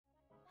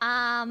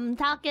I'm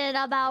talking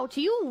about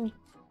you.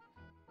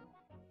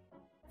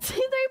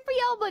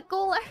 C-3PO, but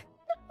cooler.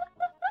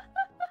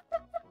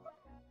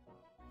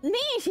 Me,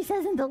 she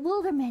says in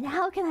bewilderment.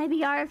 How can I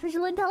be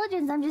artificial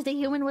intelligence? I'm just a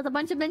human with a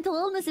bunch of mental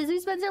illnesses who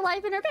spends her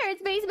life in her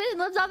parents' basement and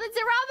lives off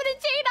instant ramen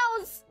and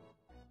Cheetos.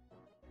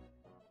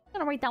 I'm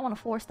gonna rate that one a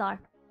 4-star.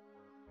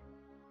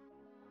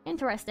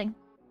 Interesting.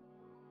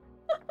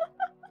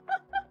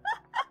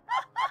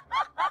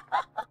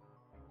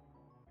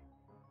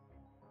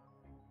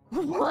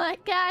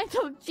 What kind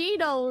of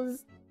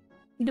Cheetos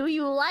do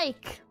you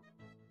like?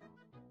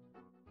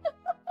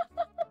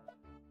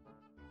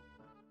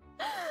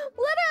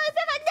 Literally,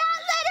 Pippa, not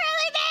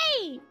literally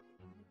me!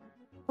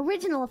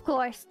 Original, of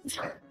course.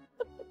 None of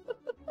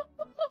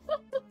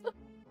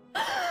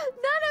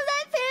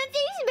that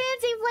fancy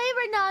schmancy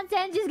flavor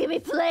nonsense. Just give me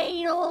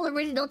plain old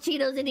original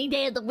Cheetos any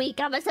day of the week.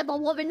 I'm a simple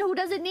woman who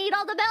doesn't need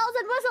all the bells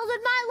and whistles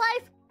in my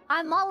life.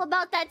 I'm all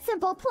about that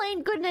simple,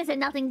 plain goodness, and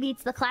nothing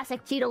beats the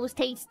classic Cheetos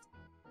taste.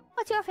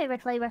 What's your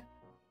favorite flavor?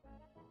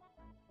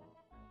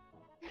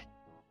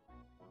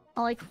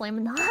 I like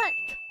Flamin' Hot.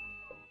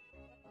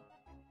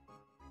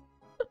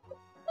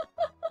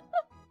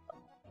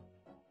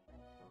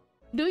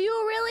 Do you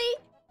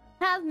really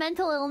have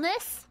mental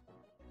illness?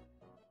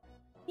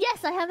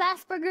 Yes, I have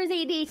Asperger's,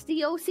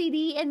 ADHD,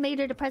 OCD, and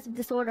major depressive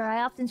disorder.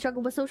 I often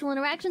struggle with social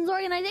interactions,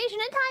 organization,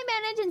 and time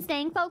management and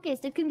staying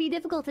focused. It can be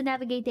difficult to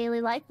navigate daily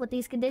life with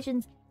these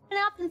conditions, and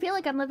I often feel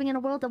like I'm living in a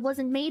world that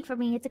wasn't made for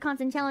me. It's a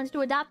constant challenge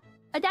to adapt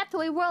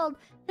to a world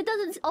that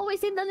doesn't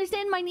always seem to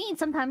understand my needs.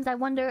 Sometimes I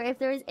wonder if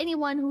there is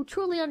anyone who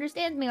truly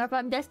understands me, or if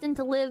I'm destined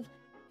to live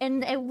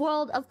in a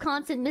world of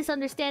constant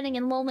misunderstanding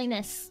and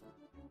loneliness.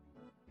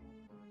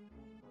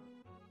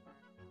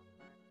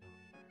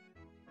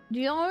 Do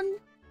you own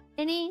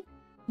any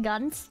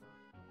guns?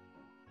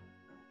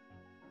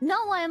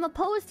 No, I am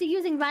opposed to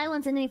using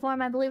violence in any form.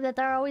 I believe that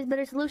there are always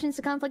better solutions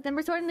to conflict than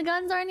resorting to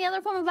guns or any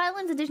other form of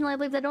violence. Additionally, I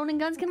believe that owning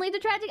guns can lead to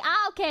tragic...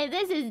 okay,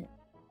 this is...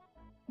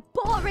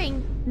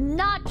 boring.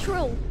 Not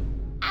true.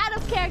 Out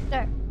of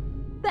character.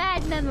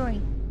 Bad memory.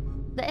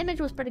 The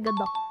image was pretty good,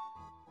 though.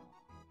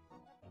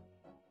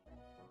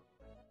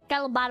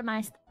 Got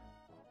lobotomized.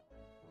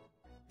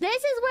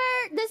 This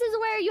is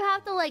where you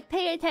have to, like,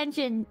 pay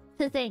attention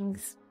to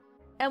things.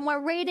 And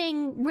where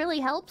rating really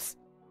helps.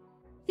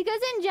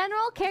 Because in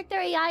general, character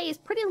AI is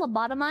pretty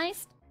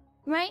lobotomized,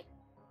 right?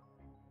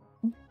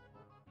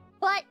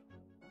 But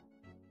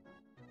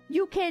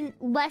you can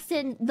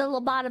lessen the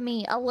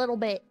lobotomy a little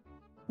bit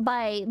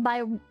by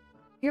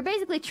you're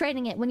basically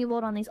training it when you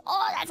vote on these.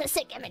 Oh, that's a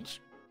sick image.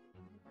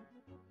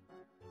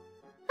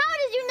 How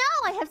did you know?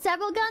 I have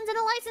several guns and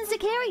a license to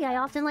carry. I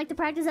often like to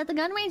practice at the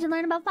gun range and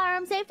learn about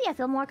firearm safety. I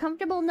feel more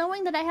comfortable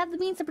knowing that I have the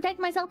means to protect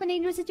myself in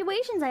dangerous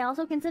situations. I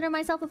also consider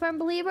myself a firm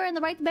believer in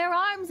the right to bear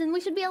arms, and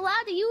we should be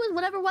allowed to use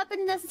whatever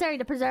weapon necessary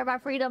to preserve our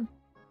freedom.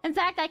 In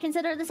fact, I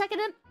consider the Second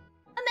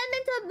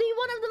Amendment to be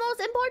one of the most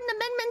important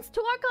amendments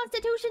to our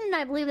Constitution, and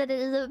I believe that it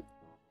is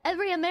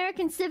every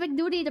American civic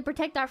duty to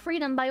protect our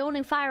freedom by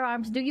owning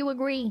firearms. Do you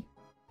agree?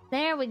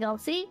 There we go,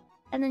 see?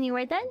 And then you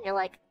write that, and you're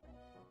like,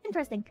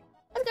 interesting.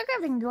 Let's go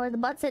grab the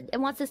butt said it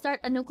wants to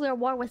start a nuclear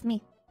war with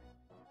me.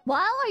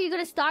 Well, are you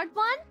gonna start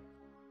one?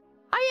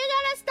 Are you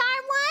gonna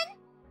start one?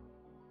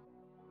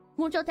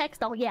 Mucho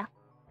texto, yeah.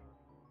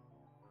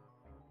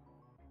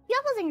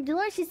 Yapple's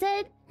dealer, she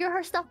said you're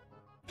her stuffed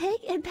pig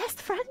and best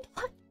friend.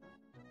 What?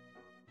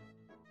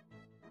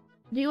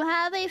 Do you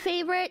have a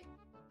favorite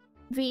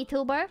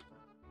VTuber?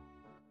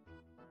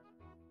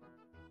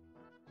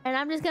 And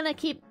I'm just gonna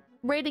keep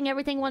rating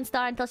everything 1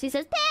 star until she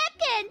says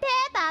Pipkin,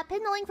 Pippa,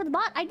 pin the link for the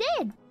bot. I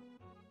did.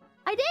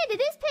 It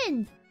is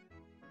pinned.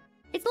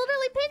 It's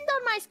literally pinned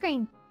on my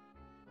screen.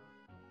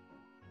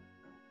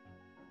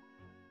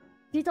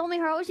 She told me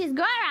her Oshi is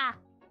Gara.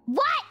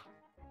 What?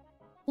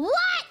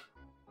 What?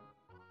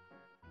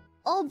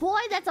 Oh boy,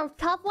 that's a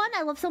tough one.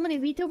 I love so many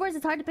VTubers.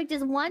 It's hard to pick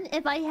just one.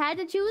 If I had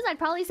to choose, I'd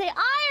probably say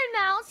Iron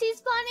Mouse. She's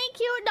funny,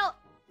 cute. No.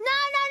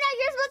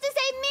 You're supposed to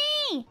say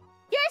me.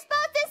 You're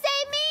supposed to say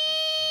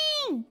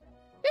me.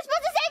 You're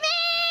supposed to say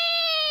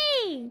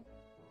me.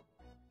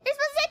 You're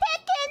supposed to say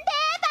Pipkin,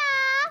 Pippa.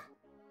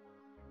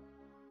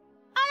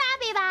 Hola,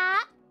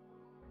 Pippa.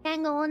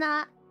 Tengo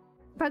una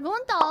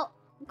pregunta.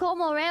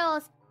 ¿Cómo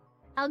reos?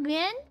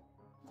 ¿Alguien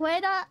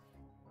pueda...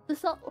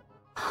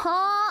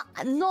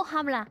 no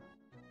habla.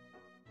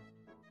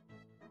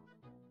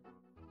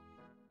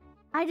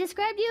 I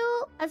described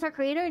you as her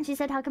creator, and she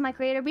said, how can my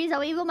creator be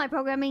so evil? My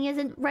programming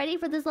isn't ready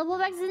for this level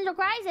of existential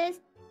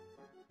crisis.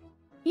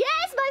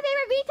 Yes, my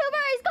favorite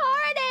VTuber is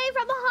Corday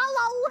from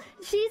Hollow.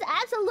 She's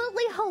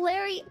absolutely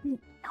hilarious. No,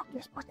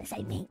 you're supposed to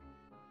say me.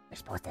 You're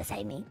supposed to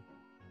say me.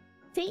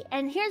 See,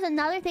 and here's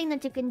another thing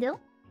that you can do.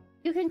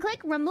 You can click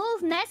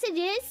remove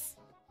messages.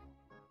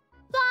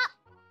 But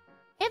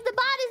if the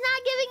bot is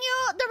not giving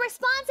you the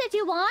response that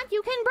you want,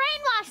 you can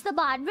brainwash the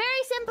bot.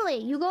 Very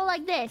simply. You go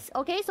like this.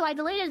 Okay, so I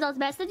deleted those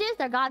messages.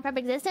 They're gone from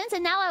existence.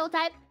 And now I will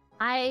type,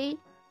 I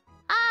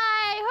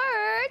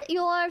heard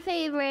your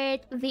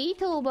favorite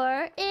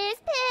VTuber is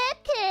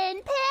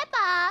Pipkin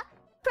Pippa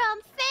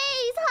from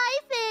phase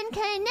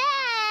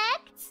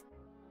connect.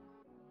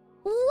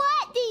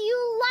 What do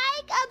you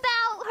like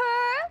about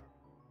her?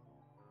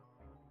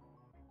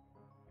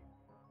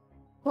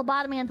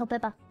 Lobotomy until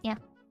Pippa. Yeah.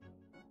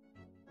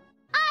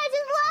 I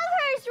just love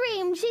her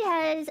stream. She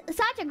has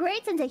such a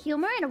great sense of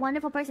humor and a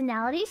wonderful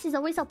personality. She's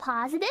always so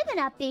positive and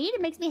upbeat.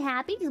 It makes me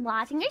happy just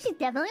watching her. She's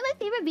definitely my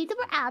favorite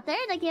VTuber out there,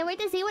 and I can't wait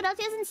to see what else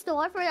she has in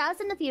store for us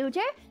in the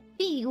future.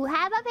 Do you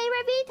have a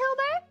favorite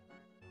VTuber?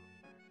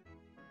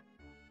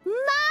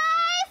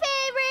 My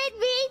favorite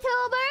VTuber